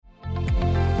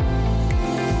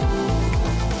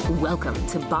Welcome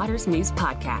to Botter's Muse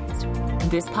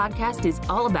Podcast. This podcast is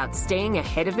all about staying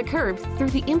ahead of the curve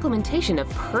through the implementation of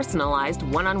personalized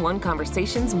one-on-one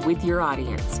conversations with your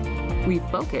audience. We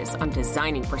focus on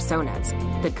designing personas,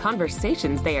 the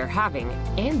conversations they are having,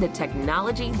 and the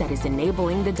technology that is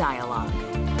enabling the dialogue.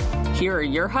 Here are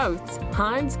your hosts,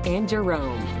 Hans and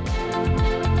Jerome.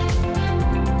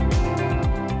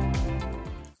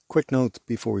 Quick note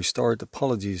before we start,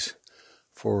 apologies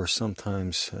for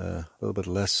sometimes a little bit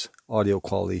less audio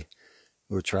quality.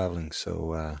 We're traveling,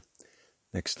 so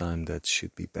next time that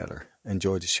should be better.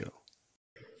 Enjoy the show.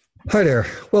 Hi there.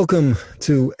 Welcome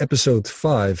to episode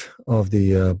 5 of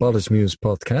the Botter's Muse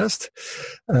podcast.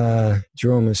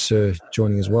 Jerome is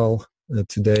joining as well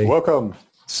today. Welcome.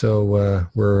 So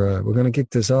we're going to kick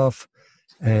this off,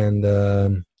 and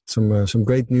some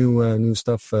great new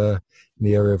stuff in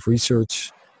the area of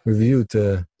research. We reviewed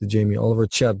the Jamie Oliver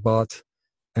chatbot,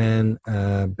 and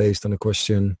based on the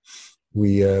question,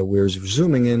 we're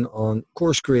zooming in on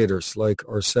course creators like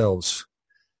ourselves.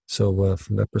 So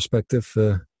from that perspective,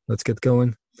 let's get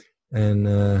going. And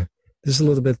this is a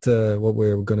little bit what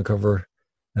we're going to cover,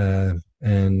 and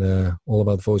all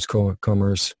about voice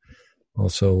commerce.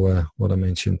 Also, what I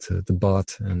mentioned, the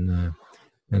bot, and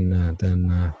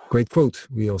then great quote.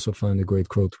 We also find a great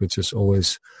quote, which is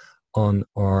always on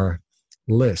our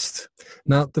list.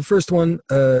 Now, the first one,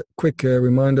 quick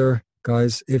reminder,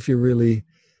 guys, if you're really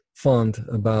fond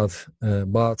about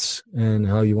bots and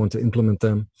how you want to implement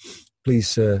them,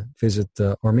 please visit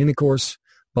our mini course,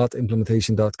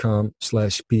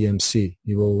 botimplementation.com/PMC.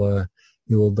 You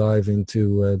will dive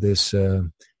into this,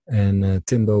 and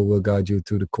Timbo will guide you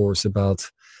through the course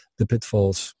about the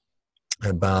pitfalls,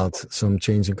 about some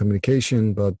change in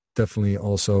communication, but definitely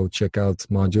also check out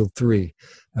module 3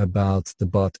 about the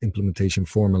bot implementation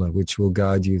formula, which will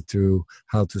guide you through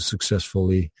how to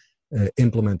successfully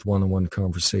implement one-on-one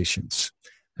conversations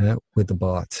with the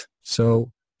bot.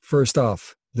 So first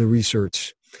off, the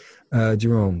research.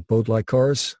 Jerome, boat like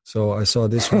cars. So I saw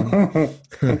this one.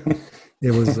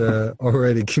 It was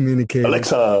already communicated.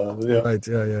 Alexa. Yeah. Right.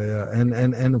 Yeah.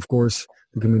 And of course,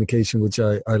 the communication, which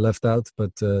I left out,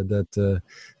 but that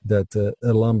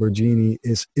Lamborghini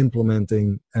is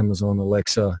implementing Amazon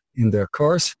Alexa in their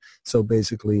cars. So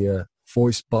basically, a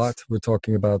voice bot we're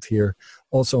talking about here.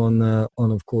 Also on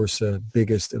of course,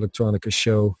 biggest electronica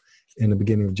show in the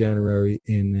beginning of January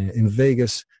in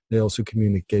Vegas. They also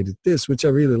communicated this, which I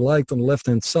really liked on the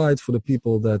left-hand side for the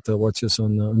people that watch us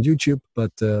on YouTube,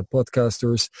 but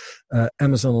podcasters,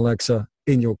 Amazon Alexa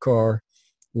in your car,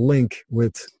 link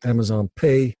with Amazon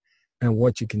Pay, and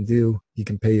what you can do, you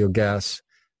can pay your gas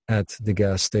at the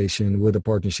gas station with a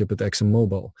partnership with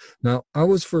ExxonMobil. Now, I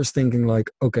was first thinking like,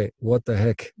 okay, what the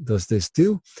heck does this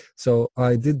do? So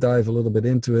I did dive a little bit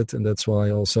into it, and that's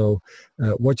why also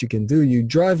what you can do, you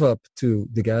drive up to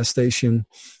the gas station,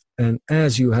 and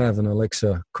as you have an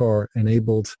Alexa car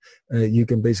enabled, you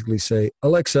can basically say,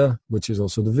 Alexa, which is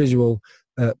also the visual,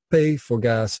 pay for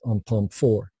gas on pump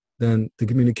 4. Then the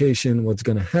communication, what's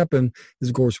going to happen is,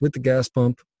 of course, with the gas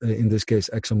pump, in this case,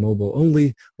 ExxonMobil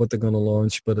only, what they're going to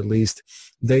launch, but at least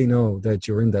they know that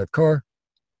you're in that car.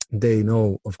 They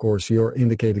know, of course, you're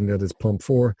indicating that it's pump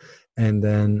 4, and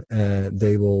then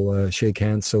they will shake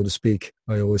hands, so to speak,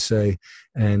 I always say,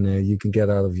 and you can get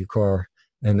out of your car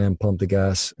and then pump the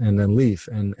gas and then leave,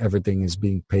 and everything is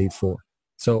being paid for.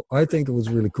 So I think it was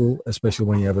really cool, especially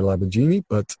when you have a Lamborghini.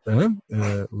 But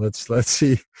let's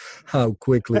see how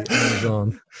quickly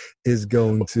Amazon is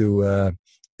going to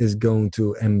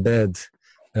embed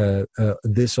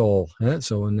this all.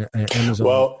 So an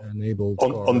Amazon enabled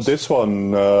on this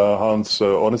one, Hans,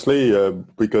 honestly,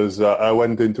 because I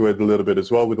went into it a little bit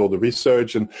as well with all the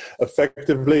research, and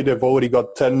effectively they've already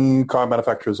got 10 car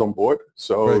manufacturers on board.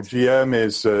 So right. GM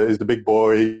is the big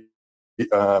boy,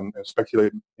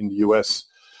 speculating in the US,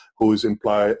 who's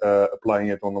applying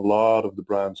it on a lot of the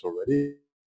brands already,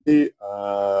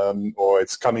 or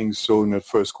it's coming soon in the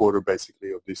first quarter,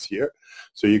 basically, of this year.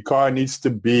 So your car needs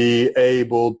to be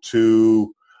able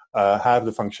to have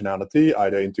the functionality,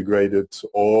 either integrated,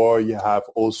 or you have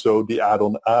also the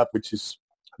add-on app, which is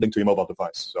linked to your mobile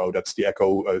device. So that's the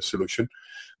Echo solution.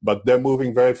 But they're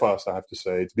moving very fast, I have to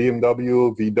say. It's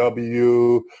BMW,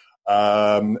 VW,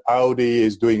 Audi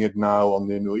is doing it now on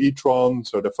the new e-tron,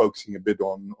 so they're focusing a bit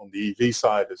on the EV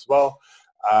side as well,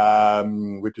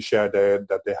 with the share there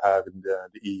that they have in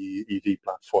the EV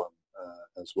platform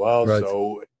as well. Right.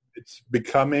 So it's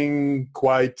becoming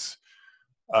quite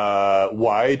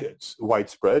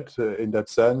widespread in that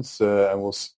sense, and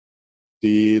we'll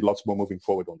see lots more moving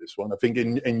forward on this one. I think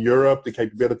in Europe the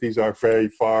capabilities are very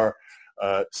far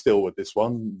still with this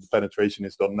one. The penetration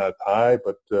is not that high,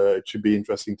 but it should be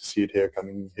interesting to see it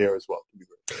coming here as well.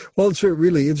 Well, it's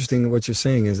really interesting. What you're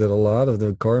saying is that a lot of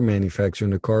the car manufacturers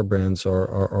and the car brands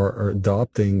are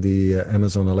adopting the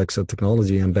Amazon Alexa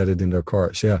technology embedded in their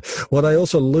cars. Yeah. What I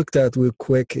also looked at real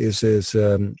quick is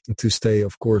to stay,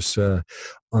 of course,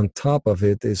 on top of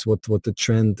it is what the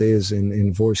trend is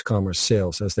in voice commerce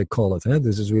sales, as they call it.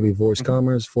 This is really voice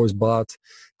commerce, voice bot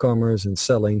commerce and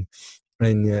selling.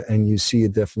 And you see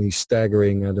it definitely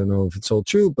staggering. I don't know if it's all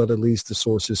true, but at least the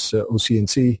sources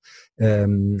OCNC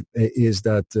is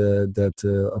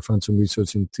that I found some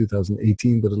research in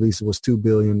 2018, but at least it was 2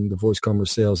 billion the voice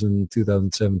commerce sales in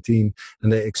 2017,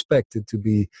 and they expect it to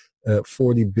be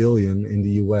 40 billion in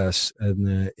the US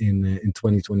and in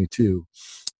 2022.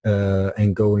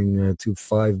 And going to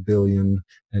 5 billion,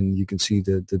 and you can see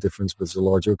the difference with the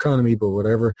larger economy, but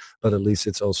whatever, but at least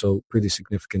it's also pretty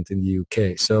significant in the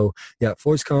UK. So yeah,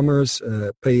 voice commerce,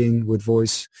 paying with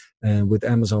voice and with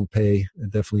Amazon Pay,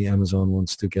 definitely Amazon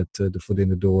wants to get the foot in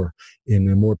the door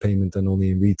in more payment than only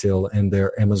in retail and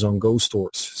their Amazon Go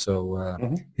stores. So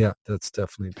yeah, that's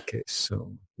definitely the case.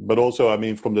 So. But also, I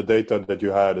mean, from the data that you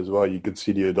had as well, you could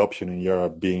see the adoption in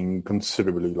Europe being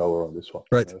considerably lower on this one.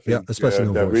 Right, yeah, especially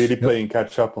on they're voice. really playing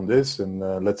catch up on this, and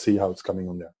let's see how it's coming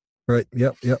on there. Right,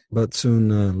 yeah. But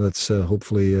soon, let's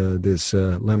hopefully this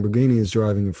Lamborghini is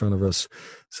driving in front of us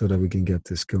so that we can get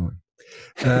this going.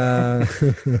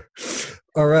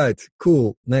 All right,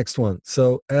 cool. Next one.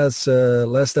 So as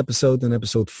last episode, in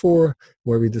episode 4,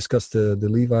 where we discussed the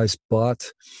Levi's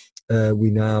bot, we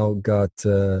now got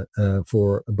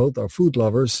for both our food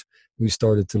lovers, we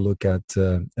started to look at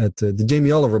the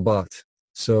Jamie Oliver bot.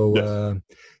 So yes.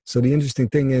 So the interesting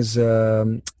thing is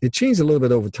it changed a little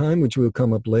bit over time, which will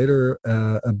come up later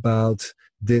about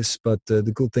this. But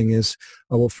the cool thing is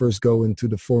I will first go into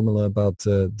the formula about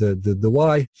the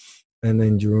why. And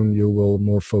then, Jeroen, you will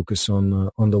more focus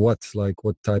on the what, like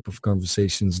what type of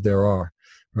conversations there are.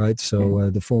 Right.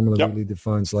 So the formula really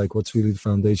defines like what's really the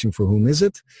foundation for whom is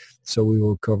it. So we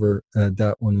will cover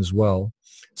that one as well.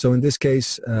 So in this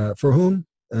case, for whom,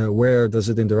 where does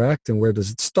it interact and where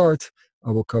does it start? I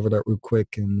will cover that real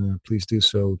quick, and please do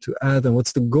so to add. And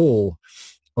what's the goal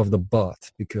of the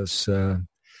bot? Because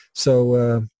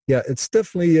it's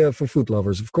definitely for food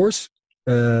lovers, of course.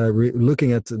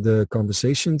 Looking at the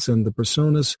conversations and the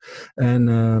personas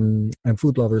and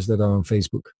food lovers that are on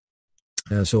Facebook.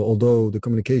 So although the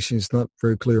communication is not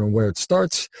very clear on where it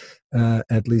starts,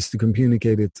 at least to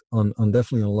communicate it on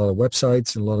definitely on a lot of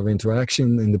websites and a lot of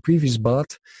interaction. In the previous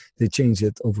bot, they changed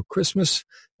it over Christmas,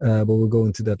 but we'll go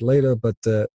into that later. But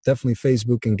definitely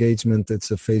Facebook engagement,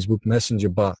 it's a Facebook Messenger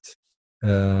bot.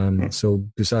 So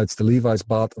besides the Levi's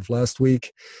bot of last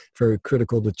week, very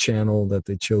critical, the channel that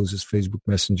they chose is Facebook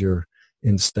Messenger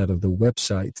instead of the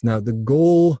website. Now the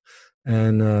goal,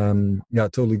 and I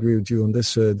totally agree with you on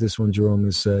this one, Jerome,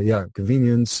 is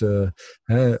convenience,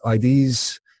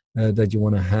 IDs that you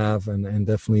want to have, and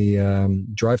definitely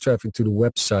drive traffic to the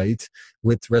website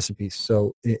with recipes.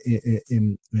 So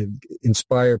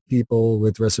inspire people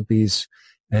with recipes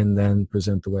and then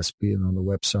present the recipe on the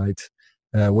website.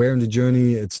 Where in the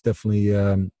journey, it's definitely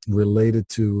related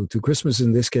to Christmas,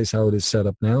 in this case, how it is set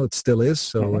up now. It still is.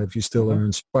 So if you still are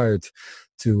inspired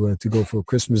to go for a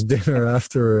Christmas dinner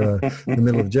after the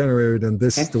middle of January, then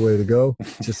this is the way to go.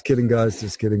 Just kidding, guys.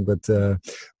 Just kidding. But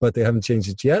they haven't changed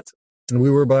it yet. And we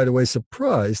were, by the way,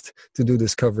 surprised to do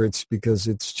this coverage because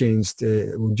it's changed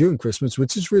during Christmas,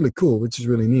 which is really cool, which is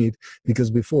really neat,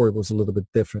 because before it was a little bit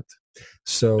different.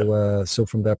 So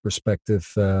from that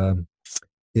perspective,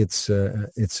 it's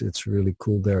really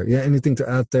cool there. Yeah, anything to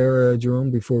add there, Jerome,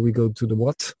 before we go to the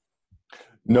what?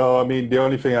 No, I mean, the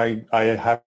only thing I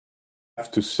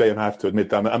have to say, and I have to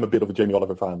admit, I'm a bit of a Jamie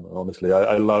Oliver fan, honestly.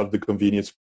 I love the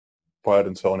convenience part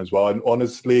and so on as well. And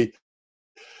honestly,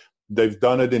 they've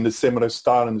done it in a similar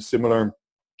style and a similar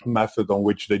method on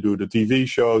which they do the TV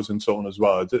shows and so on as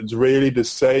well. It's really the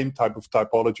same type of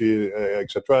typology,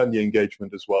 etc., and the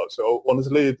engagement as well. So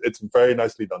honestly, it's very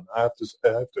nicely done. I have to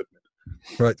admit.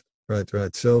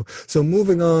 Right. So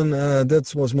moving on,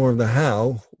 that was more of the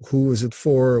how. Who is it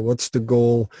for? What's the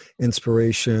goal?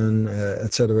 Inspiration,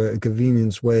 etc. A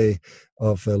convenience way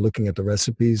of looking at the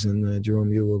recipes. And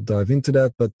Jerome, you will dive into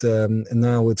that. But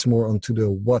now it's more onto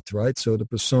the what, right? So the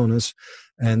personas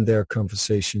and their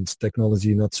conversations.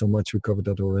 Technology, not so much. We covered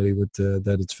that already with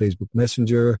that it's Facebook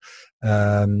Messenger.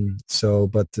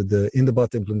 But in the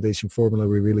bot implementation formula,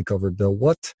 we really covered the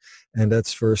what. And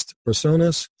that's first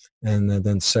personas. And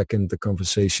then second, the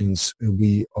conversations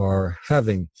we are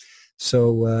having.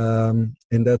 So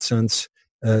in that sense,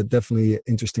 definitely an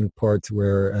interesting part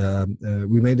where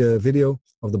we made a video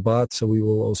of the bot, so we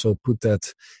will also put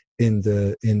that in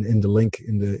the link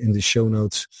in the show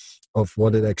notes of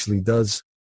what it actually does,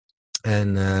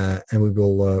 and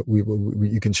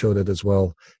you can show that as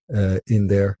well in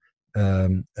there,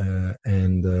 and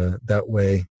that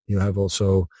way you have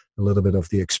also a little bit of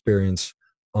the experience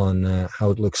on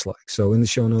how it looks like. So in the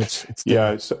show notes, it's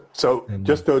there. So and,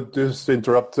 just to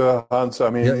interrupt, Hans. I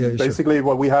mean, basically sure.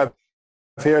 What we have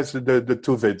here is the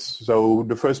two vids. So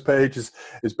the first page is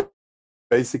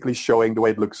basically showing the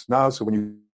way it looks now. So when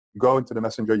you go into the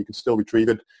Messenger, you can still retrieve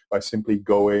it by simply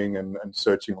going and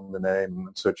searching on the name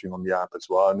and searching on the app as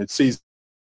well. And it sees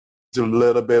a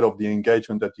little bit of the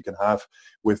engagement that you can have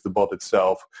with the bot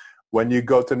itself. When you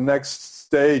go to the next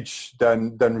stage,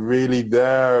 then really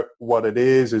there, what it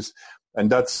is, and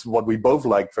that's what we both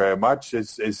like very much,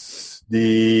 is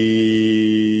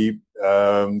the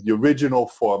original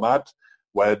format,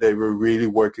 where they were really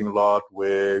working a lot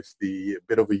with the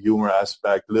bit of a humor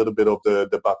aspect, a little bit of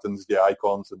the buttons, the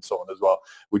icons, and so on as well,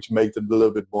 which made it a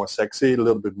little bit more sexy, a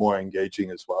little bit more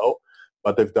engaging as well.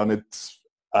 But they've done it,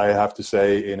 I have to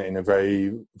say, in a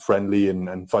very friendly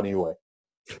and funny way.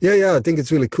 Yeah, I think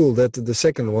it's really cool that the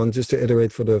second one, just to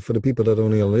iterate for the people that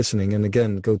only are listening, and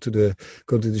again, go to the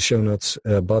show notes,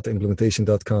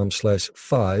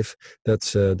 botimplementation.com/5.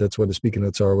 That's where the speaker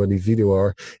notes are, where the video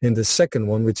are. In the second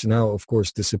one, which now of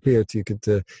course disappeared, you could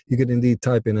indeed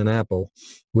type in an apple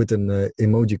with an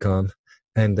emojicon,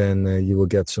 and then you will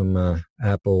get some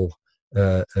apple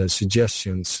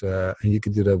suggestions, and you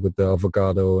could do that with the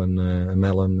avocado and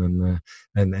melon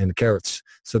and carrots.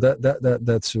 So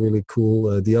that's really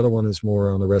cool. The other one is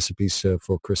more on the recipes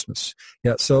for Christmas.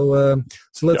 Yeah. So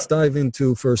let's dive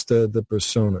into first the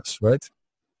personas, right?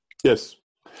 Yes.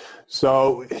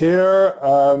 So here,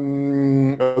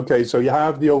 so you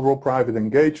have the overall private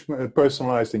engagement,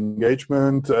 personalized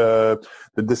engagement,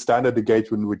 the standard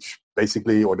engagement, which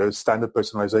basically, or the standard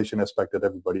personalization aspect that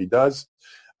everybody does.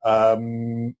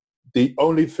 The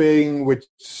only thing which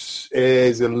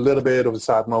is a little bit of a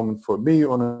sad moment for me,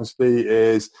 honestly,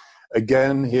 is,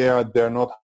 again, here they're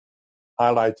not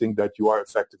highlighting that you are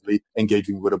effectively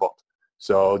engaging with a bot.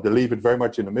 So they leave it very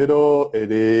much in the middle. It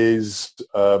is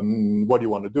what do you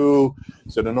want to do.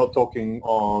 So they're not talking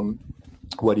on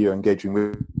whether you're engaging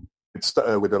with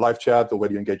the live chat or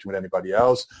whether you're engaging with anybody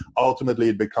else. Ultimately,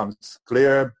 it becomes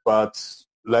clear, but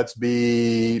let's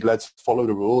follow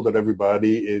the rule that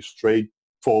everybody is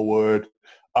straightforward,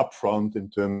 upfront in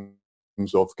terms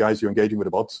of, guys, you're engaging with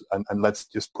the bots, and let's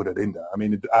just put it in there. I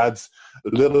mean, it adds a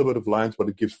little bit of lines, but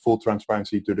it gives full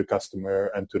transparency to the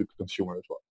customer and to the consumer as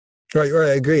well. Right,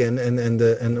 I agree, and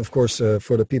of course,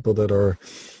 for the people that are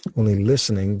only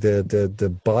listening,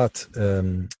 the bot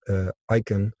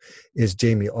icon is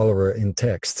Jamie Oliver in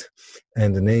text,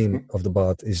 and the name of the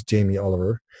bot is Jamie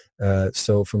Oliver.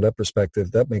 So from that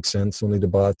perspective, that makes sense. Only the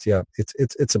bot,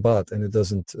 it's a bot, and it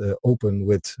doesn't open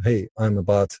with, "Hey, I'm a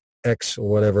bot X" or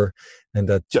whatever, and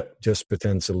that just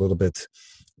pretends a little bit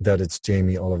that it's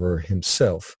Jamie Oliver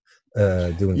himself.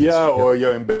 Doing this. Or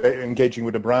you're engaging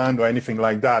with a brand or anything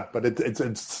like that, but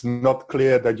it's not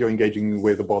clear that you're engaging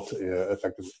with a bot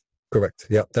effectively. Correct.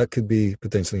 Yeah, that could be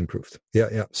potentially improved.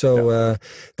 Yeah. So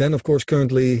then, of course,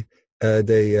 currently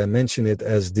they mention it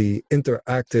as the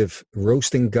interactive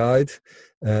roasting guide.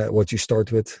 What you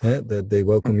start with, that they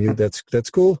welcome you. That's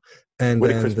cool. And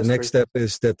then the next step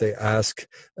is that they ask,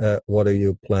 "What are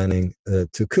you planning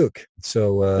to cook?"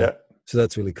 So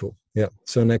that's really cool. Yeah.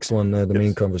 So next one, the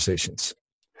main conversations.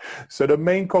 So the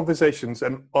main conversations,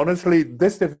 and honestly,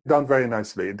 this they've done very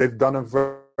nicely. They've done a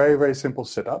very, very simple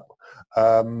setup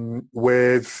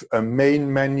with a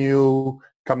main menu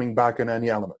coming back in any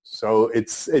element. So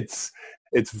it's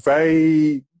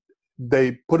very,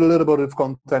 they put a little bit of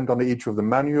content on each of the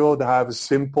manual. They have a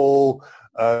simple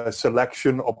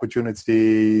selection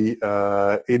opportunity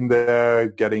in there,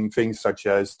 getting things such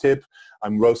as tip.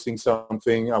 I'm roasting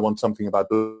something. I want something about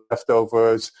the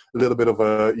leftovers, a little bit of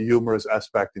a humorous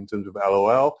aspect in terms of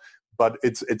LOL. But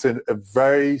it's a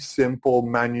very simple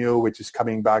menu which is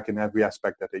coming back in every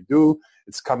aspect that they do.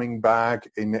 It's coming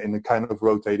back in a kind of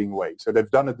rotating way. So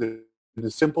they've done it in a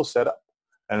simple setup,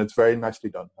 and it's very nicely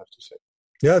done, I have to say.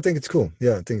 Yeah, I think it's cool.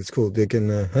 They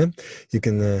can you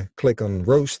can click on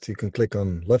roast, you can click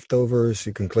on leftovers,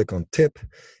 you can click on tip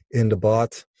in the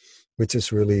bot, which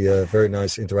is really very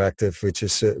nice, interactive, which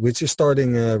is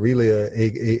starting really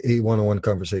a one-on-one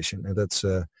conversation, and that's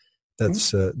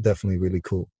definitely really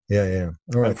cool. Yeah.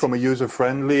 All right. And from a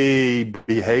user-friendly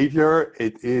behavior,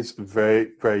 it is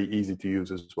very, very easy to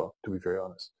use as well, to be very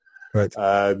honest. Right.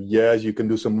 Yes, you can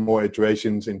do some more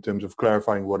iterations in terms of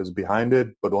clarifying what is behind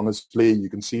it, but honestly, you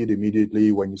can see it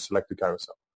immediately when you select the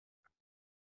carousel.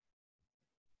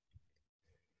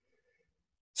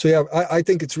 So yeah, I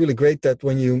think it's really great that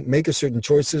when you make a certain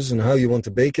choices and how you want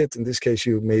to bake it. In this case,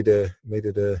 you made it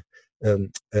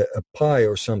a pie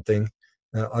or something.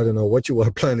 I don't know what you are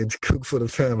planning to cook for the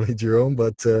family, Jerome,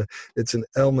 but it's an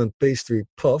almond pastry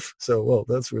puff. So, well,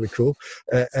 that's really cool.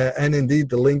 And indeed,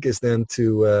 the link is then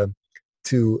to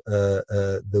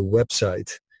the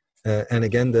website. And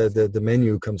again, the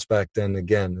menu comes back then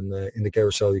again. And in the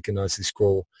carousel, you can nicely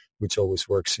scroll, which always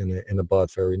works in a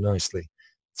bot very nicely.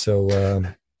 So,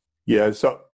 yeah,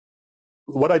 so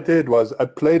what I did was I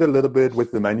played a little bit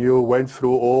with the menu, went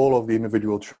through all of the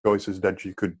individual choices that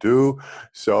you could do.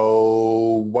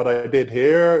 So what I did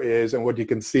here is, and what you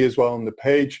can see as well on the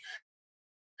page,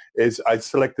 is I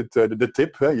selected the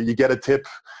tip. You get a tip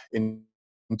in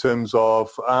terms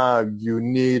of you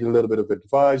need a little bit of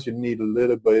advice, you need a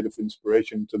little bit of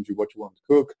inspiration in terms of what you want to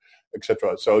cook,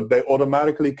 etc. So they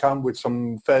automatically come with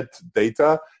some fed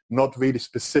data, not really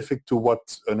specific to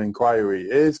what an inquiry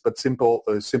is, but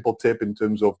a simple tip in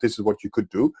terms of this is what you could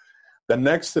do. Then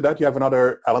next to that, you have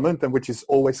another element, and which is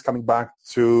always coming back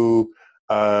to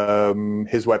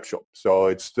his web shop. So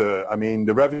it's the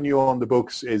revenue on the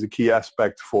books is a key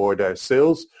aspect for their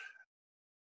sales,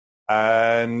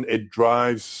 and it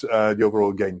drives the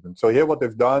overall engagement. So here what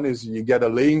they've done is you get a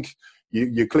link,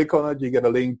 you click on it, you get a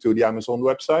link to the Amazon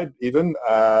website even,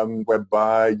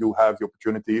 whereby you have the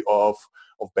opportunity of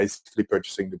basically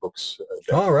purchasing the books.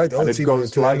 All right. Oh, it's even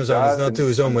to like Amazon. It's not to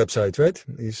his own website, right?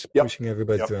 He's pushing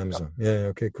everybody to Amazon. Yep. Yeah.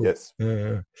 Okay. Cool. Yes.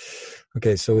 Yeah.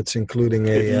 Okay. So it's including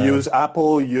if you use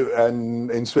Apple,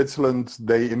 and in Switzerland,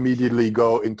 they immediately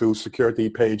go into security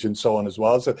page and so on as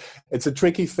well. So it's a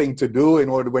tricky thing to do in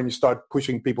order when you start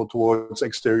pushing people towards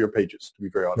exterior pages, to be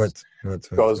very honest. Right.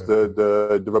 Because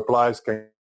the replies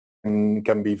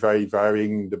can be very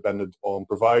varying dependent on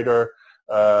provider.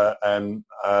 And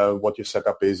what your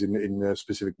setup is in a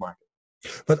specific market.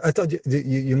 But I thought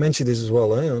you mentioned this as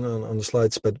well on the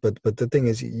slides. But the thing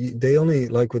is, they only,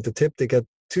 like with the tip, they get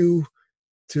two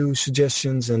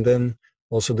suggestions, and then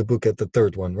also the book at the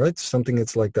third one, right? Something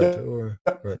it's like that,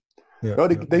 right? Yeah. No,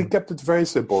 they kept it very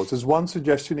simple. It's just one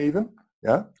suggestion even.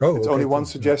 Yeah. Oh, it's only one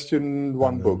suggestion,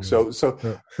 one book. So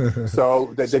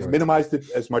they've minimized it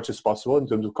as much as possible in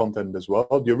terms of content as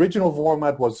well. The original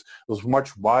format was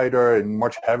much wider and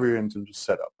much heavier in terms of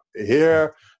setup.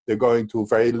 Here, they're going to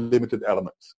very limited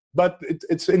elements. But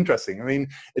it's interesting. I mean,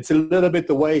 it's a little bit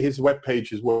the way his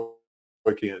webpage is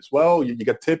working as well. You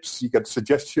get tips, you get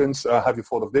suggestions. Have you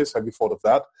thought of this? Have you thought of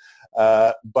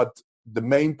that? But the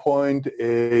main point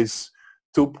is...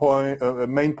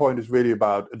 main point is really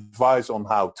about advice on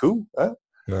how to, right.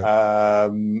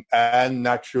 And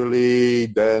naturally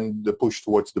then the push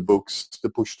towards the books, the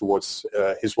push towards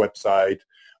his website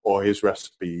or his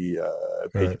recipe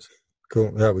pages. Right.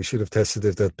 Cool. Yeah, we should have tested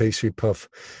if that pastry puff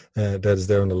that is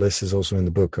there on the list is also in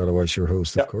the book. Otherwise, your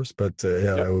host, of course. But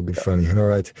that would be funny.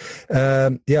 All right.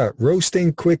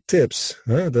 Roasting quick tips.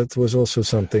 That was also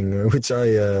something which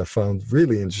I found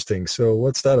really interesting. So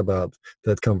what's that about,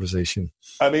 that conversation?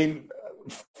 I mean,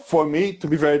 for me, to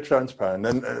be very transparent,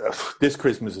 and this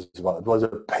Christmas as well, it was a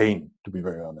pain, to be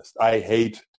very honest. I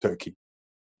hate turkey.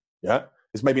 Yeah.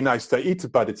 It's maybe nice to eat,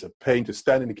 but it's a pain to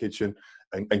stand in the kitchen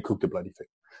and cook the bloody thing.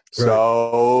 Right.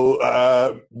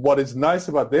 So what is nice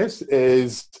about this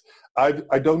is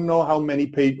I don't know how many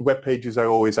web pages I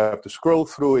always have to scroll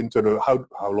through into the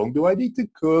how long do I need to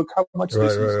cook, how much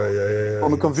this is.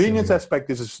 From a convenience aspect,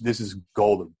 this is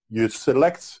golden. You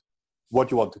select what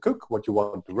you want to cook, what you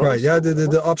want to roast. Right, yeah,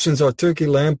 the options are turkey,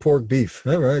 lamb, pork, beef.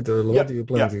 All right, or what do you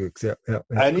plan to cook? Yeah.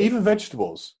 And even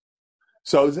vegetables.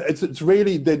 So it's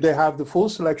really, they have the full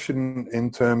selection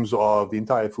in terms of the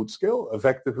entire food scale,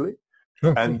 effectively.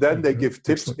 Oh, and then they give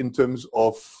tips in terms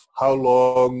of how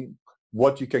long,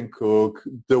 what you can cook,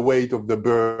 the weight of the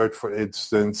bird, for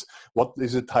instance, what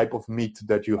is the type of meat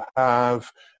that you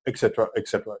have, etc.,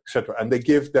 etc., etc. And they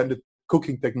give then the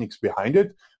cooking techniques behind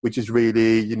it, which is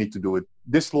really, you need to do it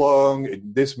this long,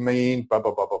 this mean, blah,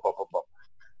 blah, blah, blah, blah, blah, blah.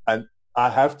 And I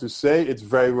have to say it's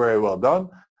very, very well done.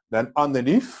 Then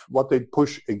underneath, what they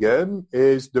push again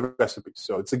is the recipes.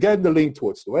 So it's again the link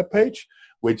towards the webpage,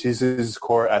 which is his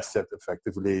core asset,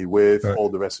 effectively, with all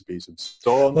the recipes and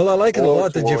so on. Well, I like it a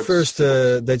lot that you first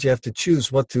that you have to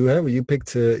choose what to have. You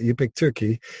picked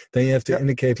turkey, then you have to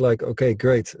indicate like, okay,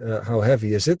 great, how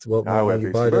heavy is it? Well, when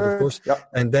you buy that, of course,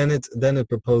 and then it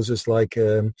proposes like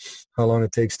how long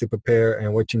it takes to prepare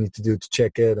and what you need to do to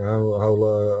check it, and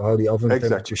how the oven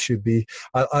temperature should be.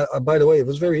 I by the way, it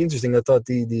was very interesting. I thought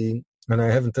the and I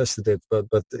haven't tested it, but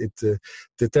the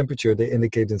temperature they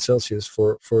indicate in Celsius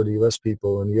for the US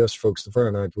people and US folks, the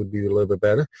Fahrenheit would be a little bit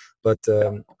better. But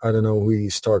I don't know who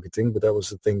he's targeting, but that was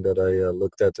the thing that I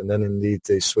looked at. And then indeed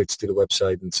they switched to the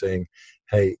website and saying,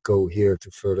 hey, go here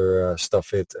to further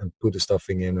stuff it and put the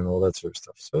stuffing in and all that sort of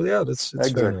stuff. So yeah, it's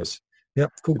exactly. Very nice. Yeah,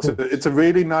 cool. It's a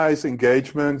really nice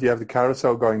engagement. You have the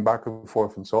carousel going back and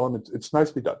forth and so on. It's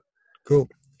nicely done. Cool.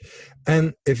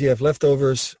 And if you have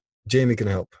leftovers, Jamie can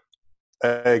help.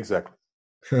 Exactly.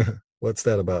 What's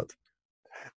that about?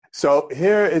 So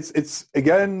here it's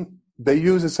again, they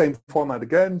use the same format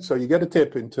again. So you get a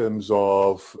tip in terms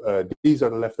of these are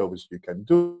the leftovers you can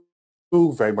do.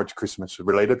 Very much Christmas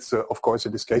related, of course,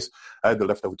 in this case, the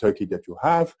leftover turkey that you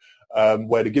have,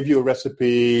 where they give you a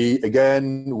recipe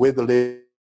again with a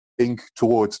link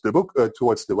towards the book,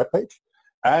 towards the webpage.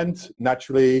 And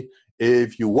naturally,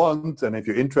 if you want and if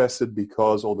you're interested,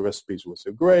 because all the recipes were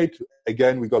so great,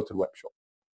 again, we go to the web shop.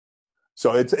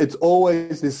 So it's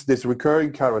always this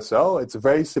recurring carousel. It's a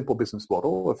very simple business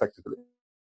model, effectively.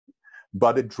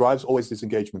 But it drives always this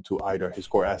engagement to either his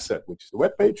core asset, which is the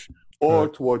webpage, or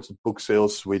towards the book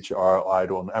sales, which are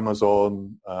either on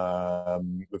Amazon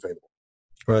available.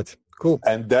 Right. Cool.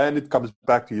 And then it comes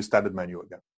back to your standard menu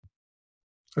again.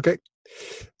 Okay.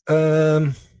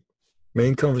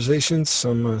 Main conversations,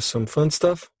 some fun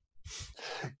stuff.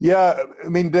 Yeah, I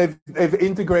mean they've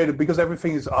integrated, because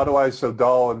everything is otherwise so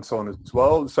dull and so on as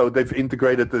well. So they've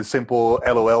integrated the simple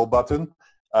LOL button.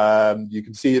 You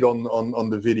can see it on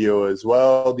the video as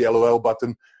well. The LOL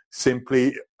button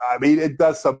simply, I mean, it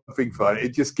does something fun.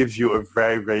 It just gives you a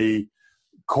very, very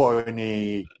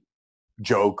corny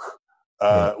joke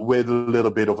with a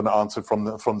little bit of an answer from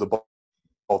the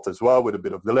bot as well, with a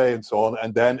bit of delay and so on.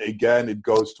 And then again, it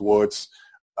goes towards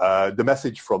the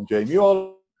message from Jamie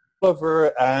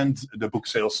Oliver and the book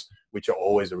sales, which are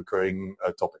always a recurring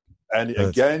topic. And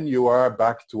again, you are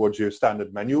back towards your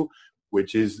standard menu,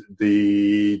 which is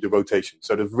the rotation.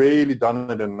 So they've really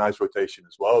done it in a nice rotation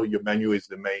as well. Your menu is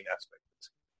the main aspect.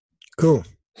 Cool.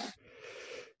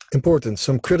 Important.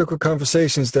 Some critical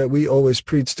conversations that we always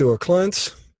preach to our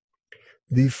clients.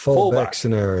 The fallback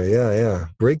scenario. Yeah.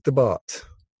 Break the bot.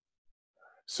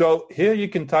 So here you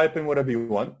can type in whatever you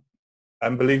want.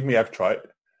 And believe me, I've tried.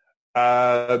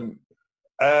 And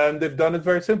they've done it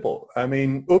very simple. I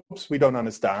mean, oops, we don't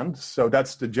understand. So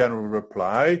that's the general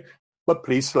reply. But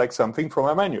please select something from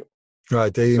our menu.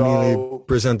 Right, they immediately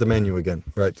present the menu again,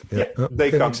 right? Yeah, they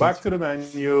come back to the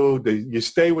menu, you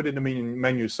stay within the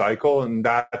menu cycle, and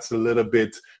that's a little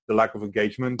bit the lack of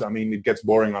engagement. I mean, it gets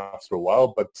boring after a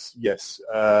while, but yes,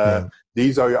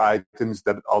 these are your items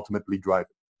that ultimately drive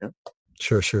it.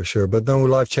 Yeah? Sure. But no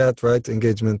live chat, right?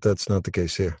 Engagement, that's not the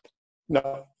case here.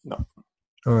 No.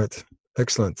 All right,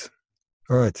 excellent.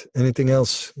 All right, anything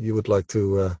else you would like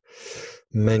to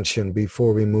mention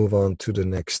before we move on to the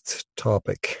next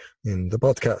topic in the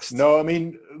podcast? No, I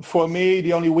mean, for me,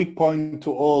 the only weak point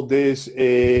to all this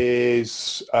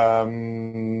is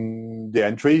the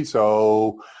entry.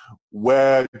 So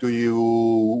where do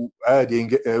you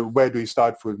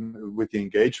start with the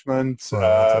engagement? For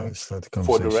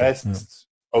the rest,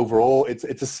 overall, it's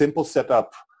a simple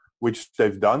setup which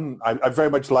they've done. I very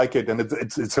much like it, and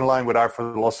it's in line with our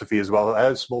philosophy as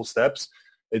well. Small steps.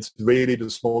 It's really the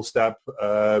small step.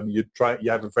 You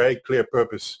have a very clear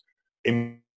purpose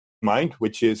in mind,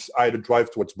 which is either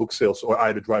drive towards book sales or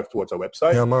either drive towards our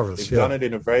website. Yeah, marvelous. They've done it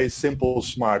in a very simple,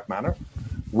 smart manner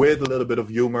with a little bit of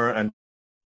humor and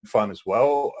fun as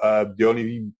well. The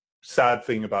only sad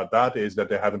thing about that is that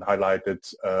they haven't highlighted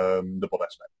the bot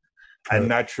aspect. And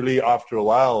naturally, after a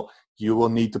while, you will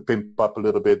need to pimp up a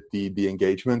little bit the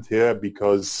engagement here,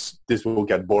 because this will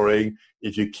get boring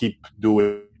if you keep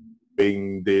doing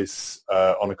this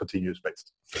on a continuous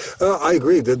basis. I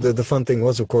agree. The fun thing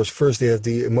was, of course, first they have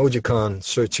the Emojicon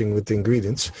searching with the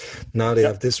ingredients. Now they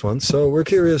have this one. So we're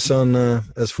curious on,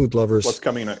 as food lovers, what's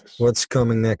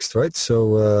coming next, right?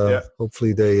 So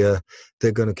hopefully they're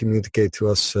going to communicate to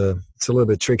us. It's a little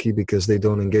bit tricky because they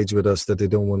don't engage with us, that they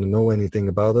don't want to know anything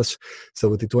about us. So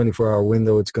with the 24-hour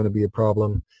window, it's going to be a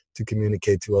problem to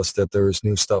communicate to us that there is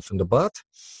new stuff in the bot.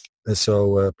 And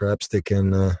so perhaps they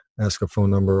can ask a phone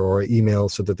number or email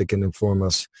so that they can inform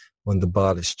us when the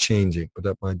bot is changing. But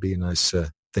that might be a nice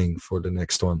thing for the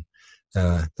next one.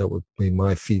 That would be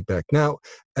my feedback. Now,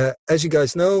 as you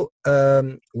guys know,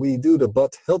 we do the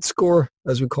bot health score,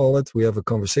 as we call it. We have a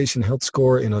conversation health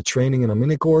score in our training and our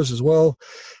mini course as well.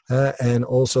 And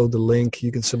also the link,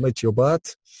 you can submit your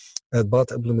bot. at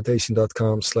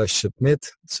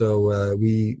botimplementation.com/submit. So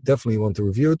we definitely want to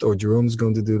review it, or Jerome's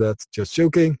going to do that. Just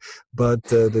joking. But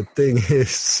the thing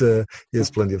is, he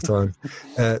has plenty of time.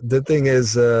 The thing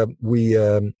is, we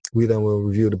then will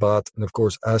review the bot and, of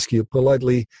course, ask you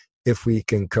politely if we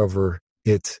can cover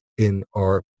it in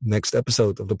our next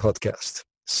episode of the podcast.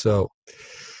 So,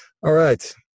 all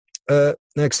right.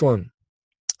 Next one.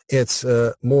 It's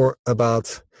more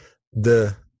about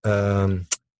the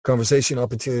conversation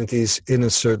opportunities in a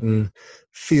certain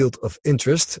field of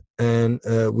interest. And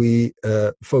we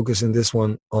focus in this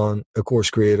one on a course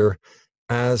creator.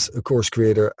 As a course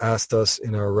creator asked us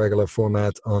in our regular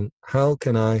format on how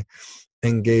can I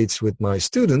engage with my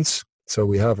students. So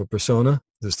we have a persona,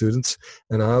 the students,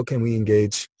 and how can we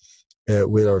engage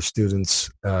with our students,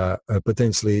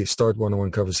 potentially start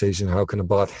one-on-one conversation. How can a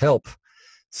bot help?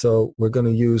 So we're going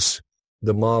to use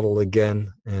the model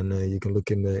again, and you can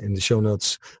look in the show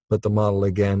notes, but the model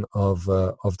again of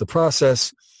the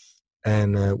process,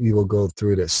 and we will go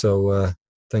through this. So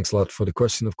thanks a lot for the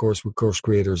question. Of course, we're course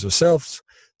creators ourselves,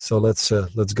 so let's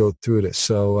go through this.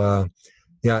 So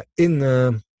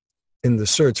in the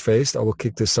search phase, I will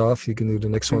kick this off. You can do the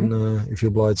next one if you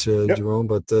oblige, yep. Jerome.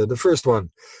 But the first one,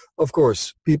 of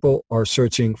course, people are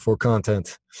searching for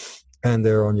content, and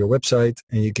they're on your website,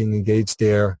 and you can engage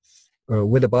there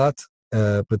with a bot,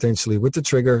 potentially with the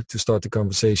trigger to start the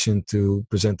conversation, to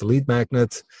present the lead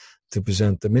magnet, to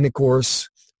present the mini course,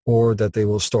 or that they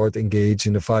will start engage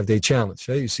in the 5-day challenge.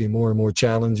 You see more and more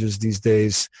challenges these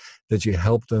days that you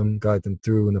help them, guide them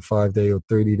through in a 5-day or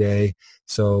 30-day.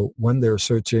 So when they're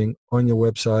searching on your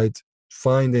website,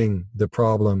 finding the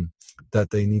problem that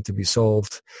they need to be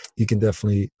solved, you can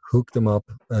definitely hook them up.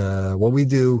 What we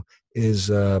do is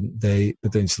they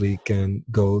potentially can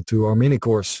go to our mini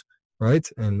course, right?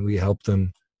 And we help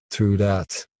them through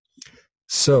that.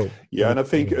 So and I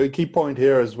think a key point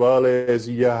here as well is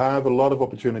you have a lot of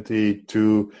opportunity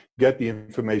to get the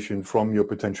information from your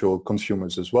potential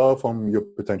consumers as well, from your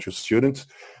potential students.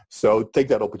 So take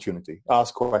that opportunity,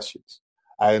 ask questions.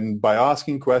 And by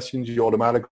asking questions, you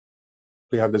automatically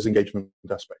have this engagement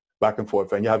aspect back and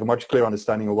forth, and you have a much clearer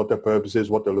understanding of what their purpose is,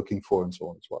 what they're looking for, and so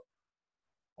on as well.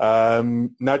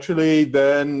 Naturally,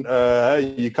 then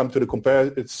you come to the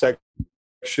compare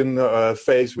section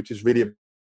phase, which is really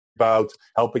about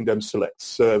helping them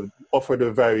select, offer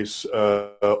the various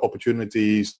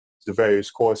opportunities, the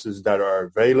various courses that are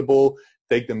available,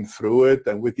 take them through it,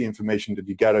 and with the information that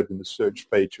you gathered in the search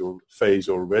page or phase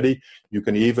already, you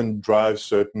can even drive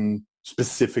certain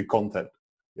specific content.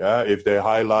 Yeah, if they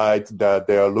highlight that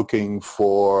they are looking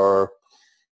for,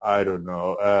 I don't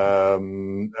know,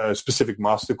 a specific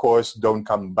master course, don't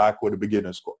come back with a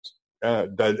beginner's course.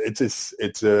 That it's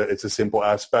a simple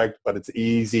aspect, but it's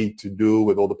easy to do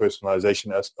with all the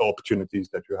personalization opportunities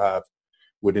that you have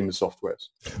within the softwares.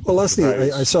 Well, lastly,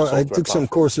 I took some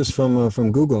courses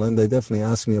from Google, and they definitely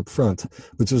asked me up front,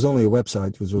 which was only a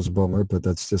website, which was a bummer, but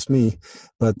that's just me.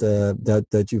 But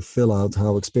that you fill out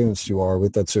how experienced you are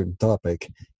with that certain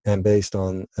topic, and based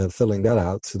on filling that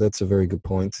out, so that's a very good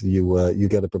point. You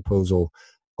get a proposal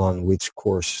on which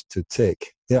course to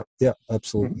take. Yeah,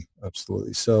 absolutely.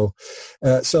 So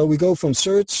we go from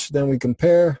search, then we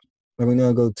compare, and we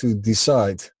now go to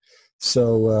decide.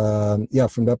 So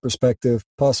from that perspective,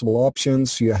 possible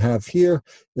options you have here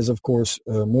is, of course,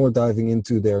 more diving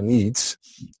into their needs,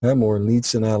 more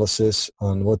needs analysis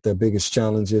on what their biggest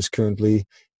challenge is currently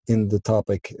in the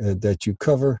topic that you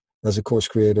cover as a course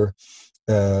creator.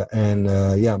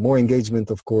 More engagement,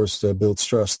 of course, builds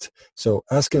trust. So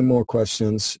asking more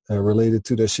questions related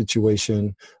to their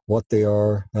situation, what they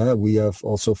are. We have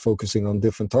also focusing on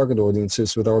different target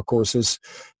audiences with our courses.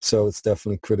 So it's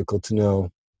definitely critical to know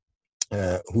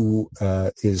who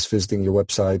is visiting your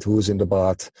website, who is in the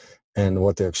bot, and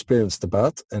what they're experienced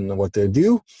about and what they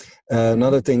do.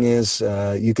 Another thing is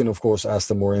you can, of course, ask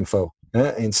them more info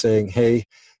in saying, hey,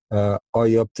 are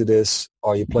you up to this?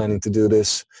 Are you planning to do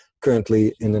this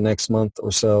currently in the next month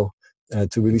or so,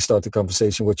 to really start the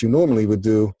conversation, what you normally would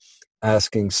do,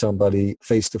 asking somebody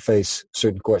face-to-face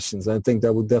certain questions. I think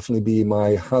that would definitely be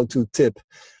my how-to tip,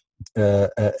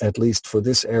 at least for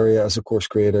this area as a course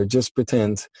creator. Just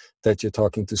pretend that you're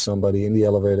talking to somebody in the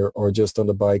elevator or just on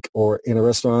the bike or in a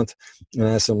restaurant, and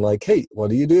ask them like, hey, what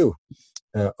do you do?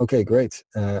 Okay, great.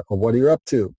 Or what are you up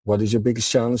to? What is your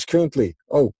biggest challenge currently?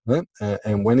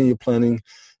 And when are you planning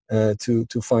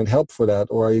to find help for that,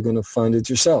 or are you going to find it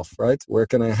yourself, right? Where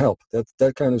can I help?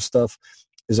 That kind of stuff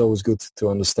is always good to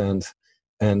understand,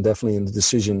 and definitely in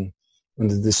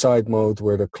the decide mode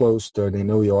where they're closed, or they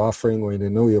know your offering, or they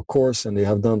know your course, and they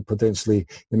have done potentially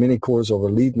a mini course or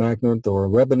a lead magnet or a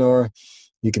webinar,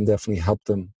 you can definitely help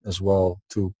them as well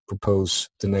to propose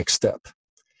the next step.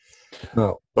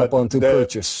 Now, up onto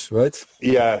purchase, right?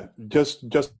 Yeah, just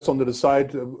on the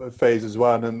side phase as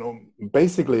well, and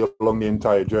basically along the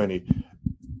entire journey,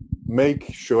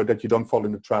 make sure that you don't fall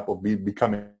in the trap of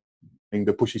becoming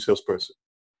the pushy salesperson.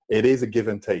 It is a give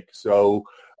and take. So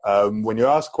when you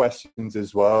ask questions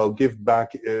as well, give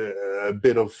back a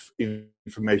bit of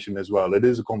information as well. It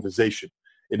is a conversation.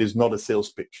 It is not a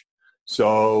sales pitch.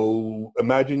 So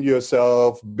imagine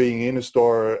yourself being in a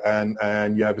store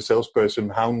and you have a salesperson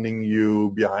hounding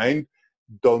you behind.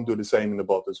 Don't do the same in the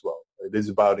bot as well. It is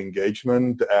about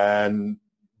engagement, and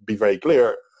be very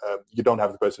clear, you don't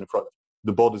have the person in front of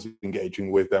you. The bot is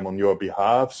engaging with them on your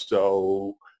behalf.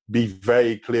 So be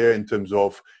very clear in terms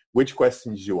of which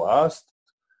questions you asked,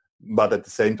 but at the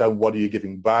same time, what are you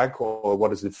giving back, or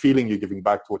what is the feeling you're giving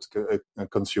back towards a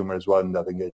consumer as well in that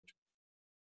engagement.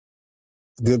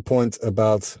 Good point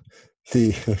about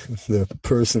the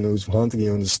person who's haunting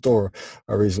you in the store.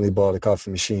 I recently bought a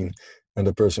coffee machine, and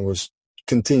the person was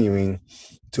continuing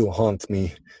to haunt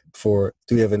me for,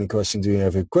 do you have any questions? Do you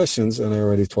have any questions? And I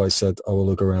already twice said, I will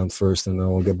look around first and I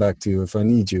will get back to you if I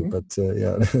need you. But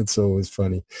yeah, it's always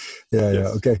funny. Yeah, yes. Yeah,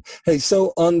 okay. Hey,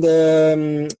 so on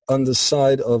the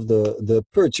side of the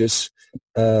purchase,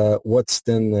 what's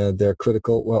then their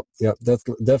critical? Well, yeah, that's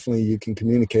definitely you can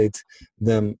communicate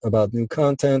them about new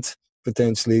content.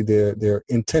 Potentially they're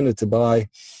intended to buy,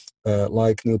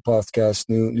 like new podcasts,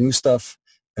 new stuff,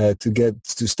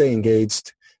 to stay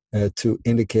engaged, to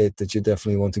indicate that you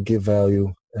definitely want to give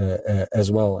value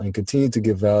as well, and continue to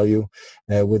give value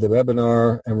with a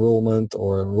webinar enrollment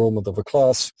or enrollment of a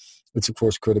class. It's of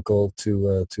course critical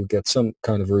to get some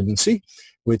kind of urgency,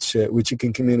 which you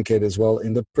can communicate as well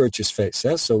in the purchase phase.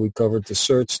 Yeah? So we covered the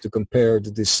search, to compare,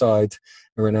 to decide,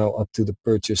 and we're now up to the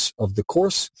purchase of the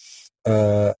course.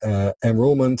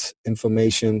 Enrollment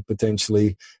information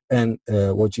potentially, and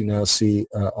what you now see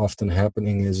often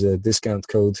happening is a discount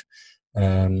code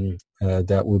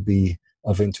that would be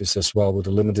of interest as well, with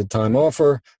a limited time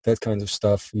offer, that kind of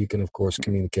stuff. You can of course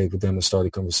communicate with them and start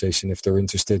a conversation if they're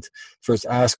interested. First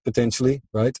ask potentially,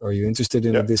 right? Are you interested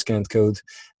in a discount code?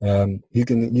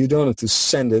 You don't have to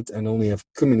send it and only have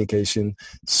communication.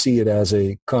 See it as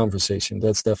a conversation.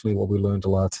 That's definitely what we learned a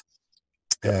lot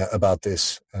about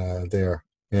this there.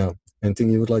 Yeah.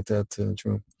 Anything you would like to add,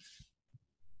 Jerome?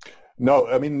 No,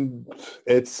 I mean,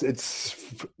 it's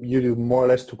you more or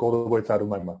less took all the words out of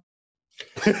my mouth.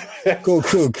 Cool.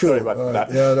 Sorry about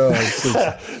that. Yeah, no.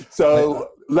 So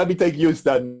let me take use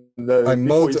then. I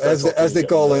mowed, as they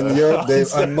call in Europe,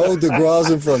 I mowed the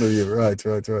grass in front of you. Right.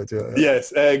 Yeah.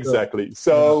 Yes, exactly. Yeah.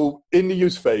 So in the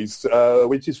use phase,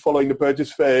 which is following the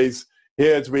purchase phase,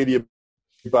 here it's really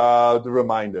about the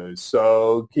reminders.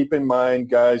 So keep in mind,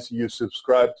 guys, you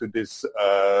subscribe to this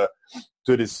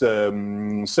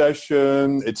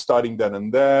session. It's starting then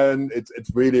and then.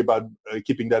 It's really about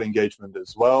keeping that engagement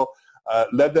as well.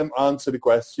 Let them answer the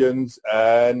questions,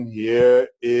 and here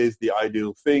is the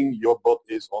ideal thing. Your bot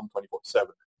is on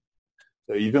 24/7.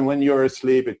 So even when you're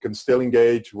asleep, it can still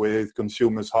engage with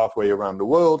consumers halfway around the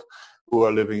world who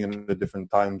are living in a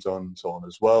different time zone and so on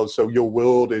as well. So your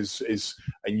world is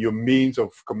and your means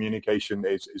of communication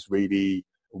is really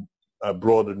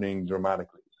broadening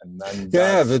dramatically. And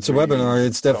yeah, if it's a webinar,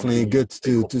 it's definitely good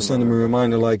to send them a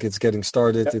reminder like it's getting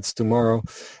started, it's tomorrow.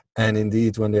 And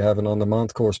indeed, when they have an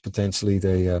on-demand course, potentially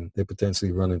they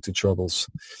potentially run into troubles.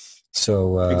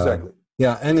 So exactly.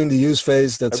 Yeah, and in the use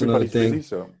phase, that's Everybody's another thing. Busy,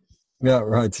 so. Yeah,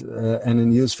 right. And in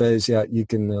the use phase, yeah, you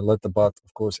can let the bot,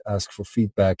 of course, ask for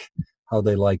feedback, how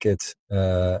they like it,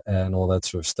 and all that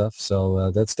sort of stuff.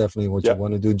 So that's definitely what you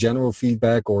want to do. General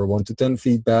feedback, or 1 to 10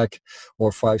 feedback,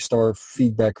 or 5-star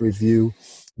feedback review.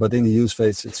 But in the use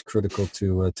phase, it's critical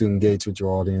to engage with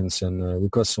your audience and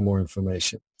request some more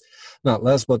information. Now,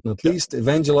 last but not least,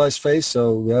 evangelize phase.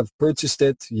 So you have purchased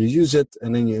it, you use it,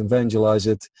 and then you evangelize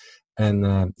it. And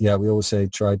we always say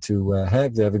try to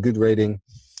have a good rating,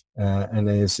 and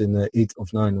it's in the 8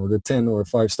 of 9 or the 10 or a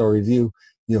 5-star review.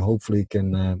 You hopefully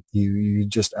can you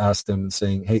just ask them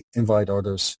saying, hey, invite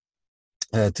others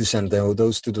to send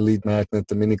those to the lead magnet,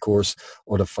 the mini course,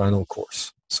 or the final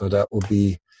course. So that would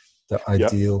be the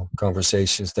ideal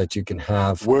conversations that you can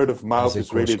have. Word of mouth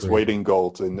is really its weight in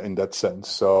gold in that sense.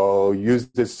 So use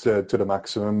this to the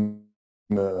maximum.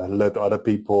 Let other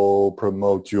people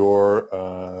promote your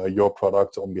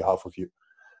product on behalf of you.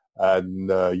 And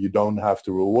you don't have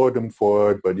to reward them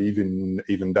for it, but even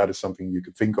that is something you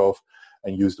could think of,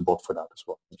 and use the bot for that as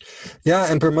well.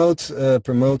 Yeah, and promote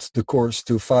the course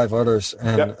to 5 others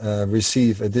and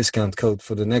receive a discount code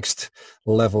for the next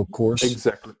level course.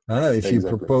 Exactly. If you're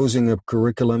proposing a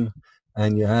curriculum,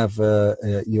 and you have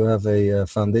a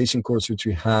foundation course which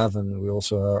we have, and we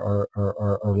also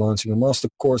are launching a master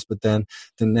course. But then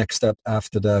the next step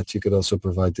after that, you could also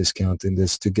provide discount in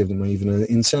this to give them even an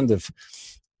incentive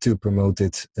to promote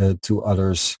it to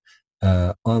others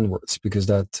onwards, because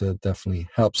that definitely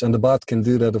helps. And the bot can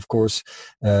do that, of course.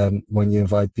 When you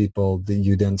invite people,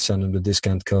 you then send them the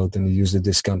discount code, and you use the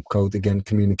discount code, again,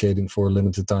 communicating for a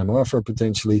limited time offer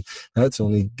potentially. It's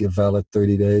only valid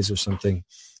 30 days or something.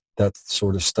 That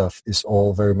sort of stuff is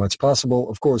all very much possible.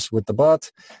 Of course, with the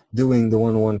bot, doing the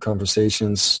one-on-one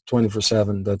conversations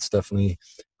 24/7, that's definitely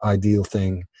ideal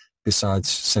thing, besides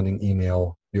sending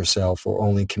email yourself or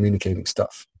only communicating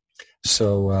stuff.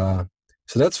 So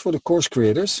that's for the course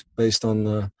creators, based on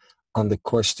the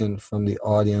question from the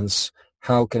audience: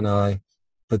 how can I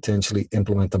potentially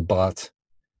implement a bot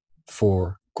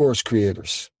for course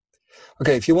creators?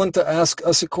 Okay, if you want to ask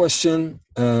us a question,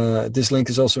 this link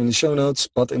is also in the show notes,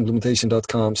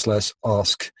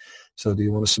 botimplementation.com/ask. So do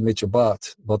you want to submit your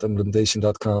bot?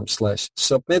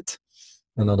 botimplementation.com/submit,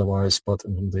 and otherwise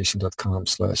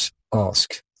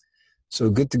botimplementation.com/ask. So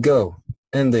good to go.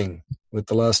 Ending with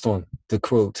the last one, the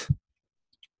quote.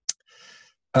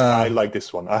 I like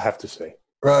this one, I have to say.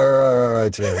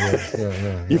 Right.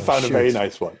 Yeah. You found a very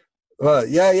nice one. Well,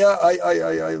 yeah.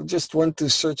 I just went to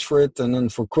search for it, and then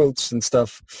for quotes and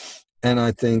stuff. And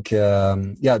I think,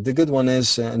 the good one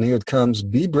is, and here it comes: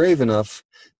 be brave enough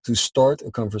to start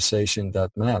a conversation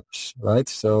that matters, right?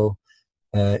 So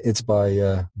it's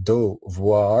by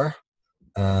Beauvoir,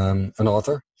 an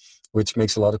author, which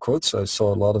makes a lot of quotes. I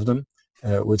saw a lot of them,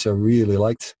 which I really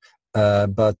liked.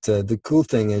 But the cool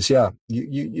thing is,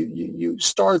 you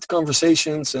start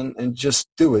conversations and just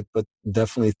do it, but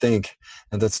definitely think,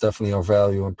 and that's definitely our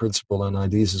value and principle and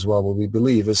ideas as well. What we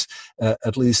believe is,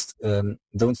 at least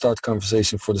don't start a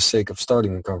conversation for the sake of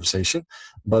starting a conversation,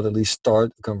 but at least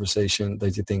start a conversation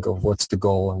that you think of what's the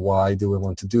goal and why do we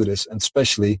want to do this, and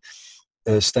especially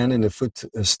stand in the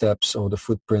footsteps or the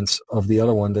footprints of the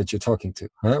other one that you're talking to,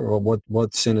 right? Or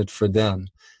what's in it for them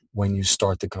when you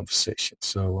start the conversation.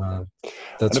 So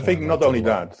that's. And I think not only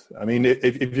that. I mean,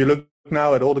 if you look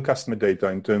now at all the customer data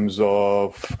in terms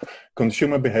of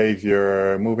consumer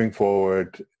behavior moving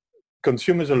forward,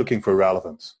 consumers are looking for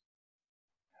relevance,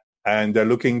 and they're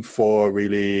looking for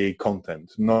really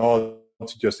content, not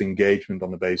just engagement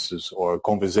on the basis or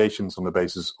conversations on the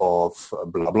basis of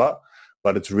blah blah.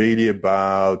 But it's really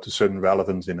about a certain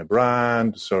relevance in a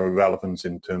brand, certain relevance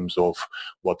in terms of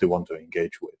what they want to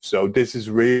engage with. So this is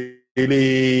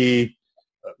really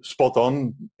spot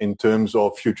on in terms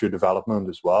of future development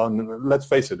as well. And let's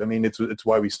face it, I mean, it's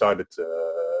why we started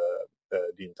the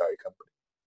entire company.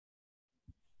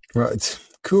 Right.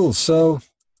 Cool. So,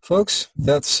 folks,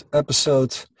 that's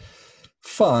episode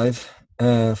 5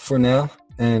 for now,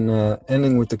 and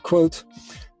ending with the quote.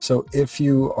 So if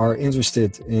you are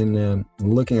interested in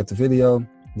looking at the video,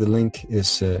 the link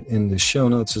is in the show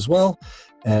notes as well.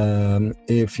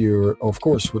 If you, of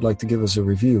course, would like to give us a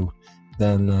review,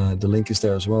 then the link is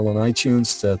there as well on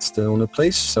iTunes. That's the only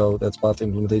place. So that's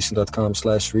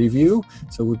botimplementation.com/review.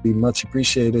 So it would be much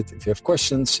appreciated. If you have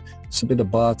questions, submit a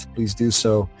bot, please do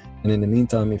so. And in the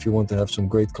meantime, if you want to have some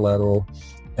great collateral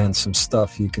and some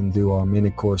stuff, you can do our mini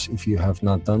course if you have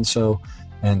not done so.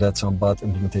 And that's on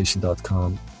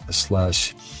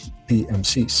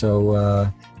botimplementation.com/PMC.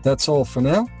 So that's all for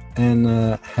now. And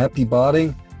happy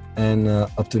botting. And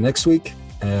up to next week.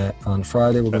 On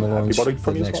Friday, we're going to launch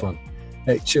the next one.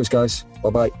 Hey, cheers, guys.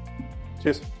 Bye-bye.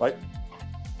 Cheers. Bye.